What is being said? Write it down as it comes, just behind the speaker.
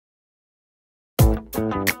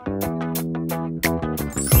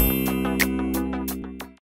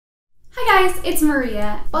guys, it's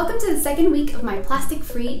Maria. Welcome to the second week of my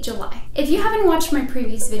plastic-free July. If you haven't watched my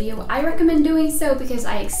previous video, I recommend doing so because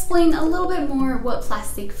I explain a little bit more what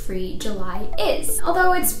plastic-free July is.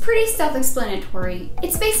 Although it's pretty self-explanatory.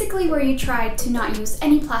 It's basically where you try to not use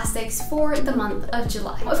any plastics for the month of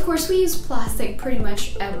July. Of course, we use plastic pretty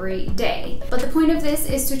much every day, but the point of this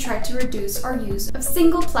is to try to reduce our use of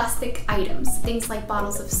single plastic items. Things like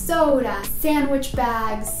bottles of soda, sandwich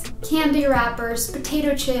bags, candy wrappers,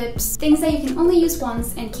 potato chips, things that you can only use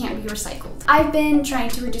once and can't be recycled. I've been trying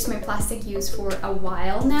to reduce my plastic use for a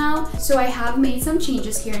while now, so I have made some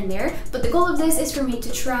changes here and there, but the goal of this is for me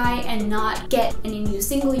to try and not get any new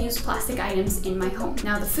single-use plastic items in my home.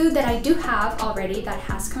 Now, the food that I do have already that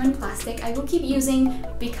has come in plastic, I will keep using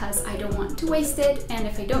because I don't want to waste it, and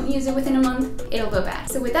if I don't use it within a month, it'll go bad.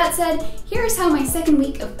 So with that said, here's how my second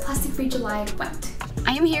week of plastic-free July went.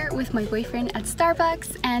 I am here with my boyfriend at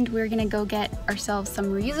Starbucks and we're gonna go get ourselves some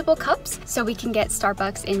reusable cups so we can get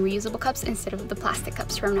Starbucks in reusable cups instead of the plastic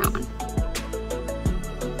cups from now on.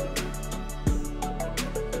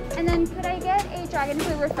 And then could I get a Dragon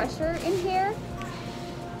Fruit refresher in here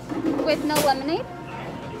with no lemonade?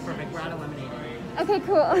 Perfect, we're out of lemonade. Okay,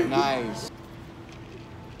 cool. Nice.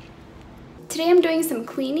 Today I'm doing some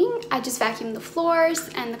cleaning. I just vacuumed the floors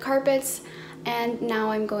and the carpets, and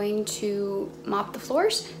now I'm going to mop the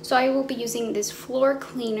floors. So I will be using this floor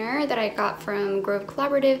cleaner that I got from Grove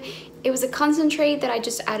Collaborative. It was a concentrate that I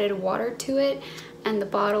just added water to it, and the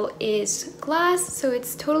bottle is glass, so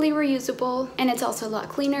it's totally reusable, and it's also a lot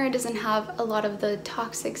cleaner. It doesn't have a lot of the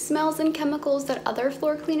toxic smells and chemicals that other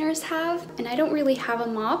floor cleaners have. And I don't really have a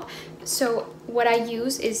mop, so what I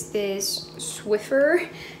use is this Swiffer.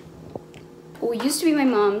 It used to be my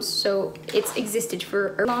mom's, so it's existed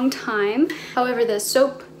for a long time. However, the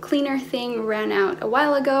soap cleaner thing ran out a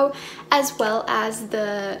while ago, as well as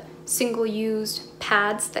the single-use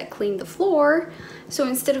pads that clean the floor. So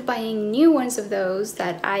instead of buying new ones of those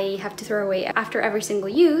that I have to throw away after every single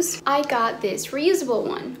use, I got this reusable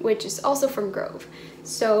one, which is also from Grove.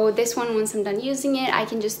 So this one, once I'm done using it, I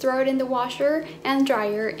can just throw it in the washer and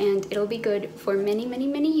dryer and it'll be good for many, many,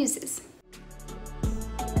 many uses.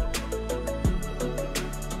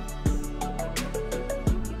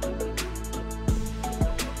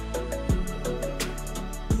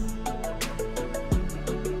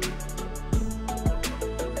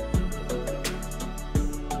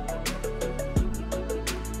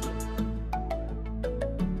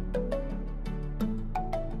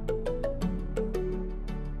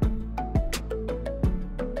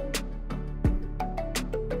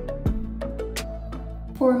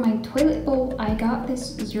 For my toilet bowl, I got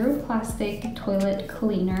this zero plastic toilet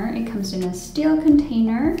cleaner. It comes in a steel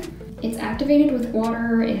container. It's activated with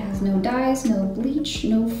water. It has no dyes, no bleach,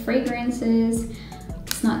 no fragrances.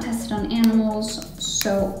 It's not tested on animals.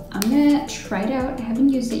 So I'm gonna try it out. I haven't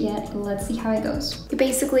used it yet. Let's see how it goes. You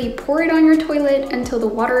basically pour it on your toilet until the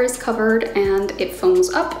water is covered and it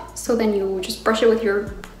foams up. So then you just brush it with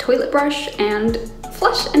your toilet brush and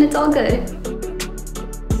flush and it's all good.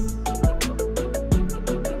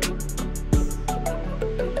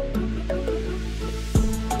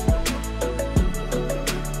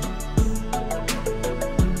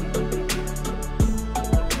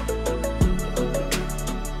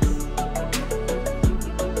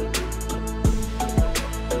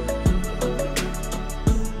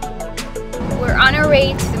 We're on our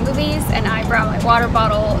way to the movies and I brought my water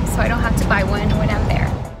bottle so I don't have to buy one when I'm there.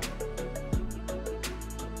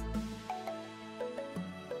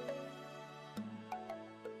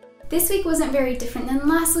 This week wasn't very different than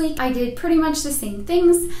last week. I did pretty much the same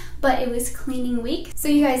things, but it was cleaning week. So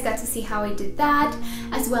you guys got to see how I did that,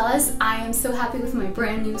 as well as I am so happy with my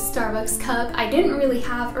brand new Starbucks cup. I didn't really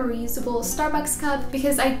have a reusable Starbucks cup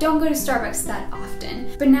because I don't go to Starbucks that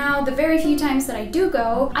often. But now, the very few times that I do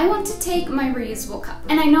go, I want to take my reusable cup.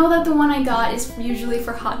 And I know that the one I got is usually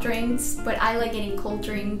for hot drinks, but I like getting cold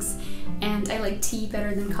drinks and I like tea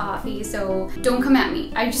better than coffee, so don't come at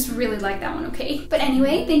me. I just really like that one, okay? But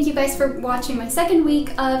anyway, thank you guys for watching my second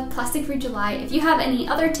week of Plastic-Free July. If you have any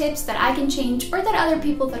other tips that I can change or that other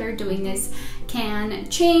people that are doing this can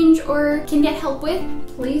change or can get help with,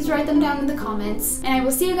 please write them down in the comments. And I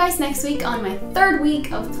will see you guys next week on my third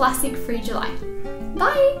week of Plastic-Free July.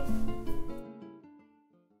 Bye!